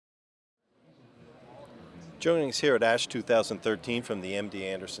Joining us here at ASH 2013 from the MD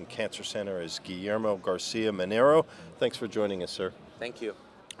Anderson Cancer Center is Guillermo Garcia-Manero. Thanks for joining us, sir. Thank you.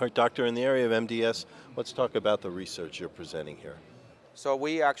 All right, doctor, in the area of MDS, let's talk about the research you're presenting here. So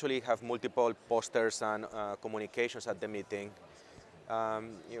we actually have multiple posters and communications at the meeting.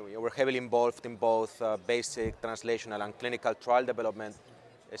 We're heavily involved in both basic, translational, and clinical trial development,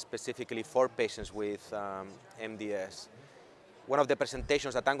 specifically for patients with MDS. One of the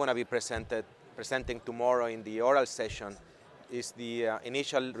presentations that I'm going to be presenting tomorrow in the oral session is the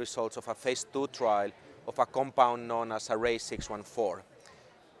initial results of a phase 2 trial of a compound known as Array-614.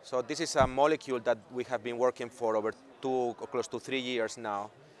 So this is a molecule that we have been working for over close to 3 years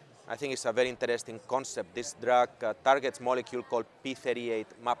now. I think it's a very interesting concept. This drug targets a molecule called p38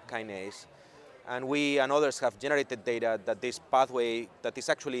 MAP kinase. And we and others have generated data that this pathway that is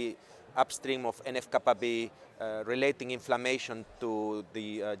actually upstream of NF-kappa B relating inflammation to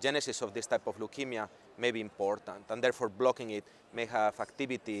the genesis of this type of leukemia may be important, and therefore blocking it may have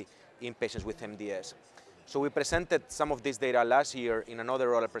activity in patients with MDS. So we presented some of this data last year in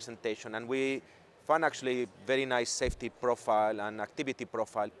another oral presentation, and we found actually very nice safety profile and activity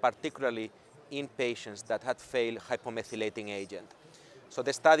profile, particularly in patients that had failed hypomethylating agent. So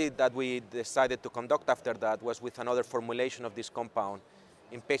the study that we decided to conduct after that was with another formulation of this compound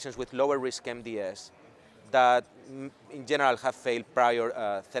in patients with lower risk MDS that in general have failed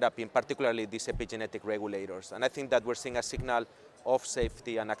prior therapy, particularly these epigenetic regulators. And I think that we're seeing a signal of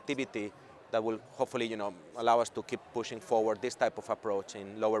safety and activity that will hopefully allow us to keep pushing forward this type of approach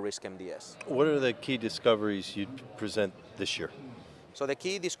in lower risk MDS. What are the key discoveries you present this year? So the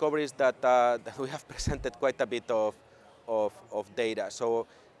key discoveries that we have presented quite a bit of data. So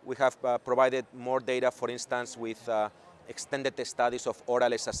we have provided more data, for instance, with extended studies of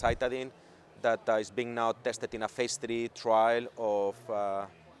oral azacitidine that is being now tested in a phase 3 trial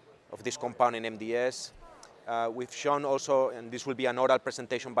of this compound in MDS. We've shown also, and this will be an oral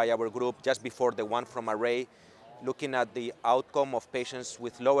presentation by our group just before the one from Array, looking at the outcome of patients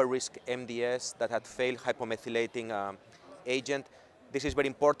with lower risk MDS that had failed hypomethylating agent. This is very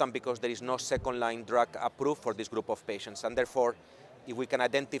important because there is no second-line drug approved for this group of patients, and therefore, if we can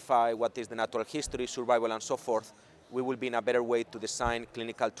identify what is the natural history, survival, and so forth, we will be in a better way to design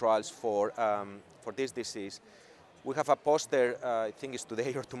clinical trials for this disease. We have a poster, I think it's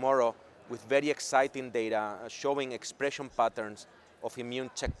today or tomorrow, with very exciting data showing expression patterns of immune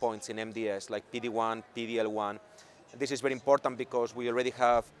checkpoints in MDS, like PD-1, PD-L1. This is very important because we already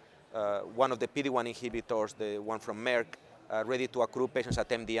have one of the PD-1 inhibitors, the one from Merck, ready to accrue patients at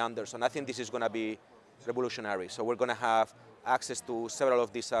MD Anderson. I think this is going to be revolutionary. So we're going to have access to several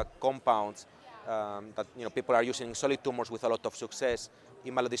of these compounds that people are using in solid tumors with a lot of success,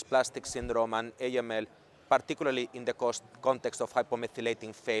 in Myelodysplastic Syndrome and AML, particularly in the context of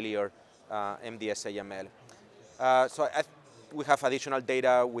hypomethylating failure, MDS AML. We have additional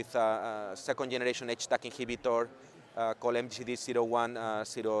data with a second-generation HDAC inhibitor called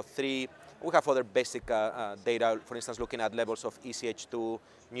MGD0103. We have other basic data, for instance, looking at levels of ECH2,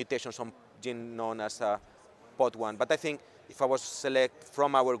 mutations on gene known as POD1. But I think if I was to select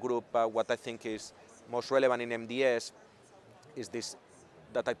from our group, what I think is most relevant in MDS is this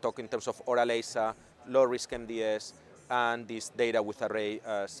that I talk in terms of oral ASA, low-risk MDS, and this data with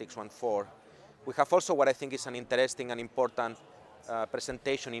Array-614. We have also what I think is an interesting and important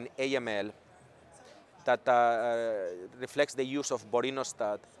presentation in AML that reflects the use of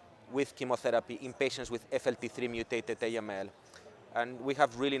borinostat with chemotherapy in patients with FLT3 mutated AML. And we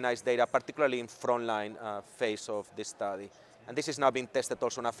have really nice data, particularly in frontline phase of this study. And this is now being tested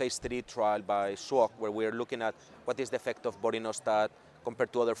also in a phase 3 trial by SWOG, where we're looking at what is the effect of borinostat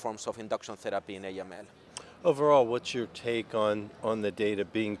compared to other forms of induction therapy in AML. Overall, what's your take on the data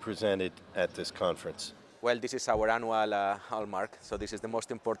being presented at this conference? Well, this is our annual hallmark, so this is the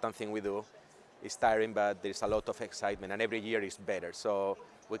most important thing we do. It's tiring, but there's a lot of excitement, and every year is better. So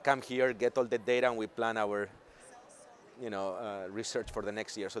we come here, get all the data, and we plan our research for the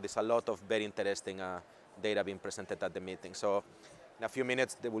next year. So there's a lot of very interesting data being presented at the meeting. So in a few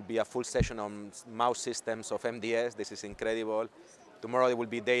minutes, there will be a full session on mouse systems of MDS. This is incredible. Tomorrow there will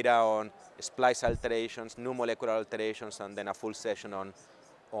be data on splice alterations, new molecular alterations, and then a full session on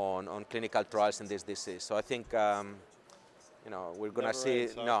clinical trials in this disease. So I think we're going to see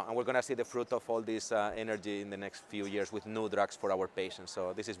and we're going to see the fruit of all this energy in the next few years with new drugs for our patients.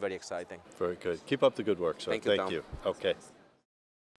 So this is very exciting. Very good. Keep up the good work, sir. Thank you, Tom. Okay.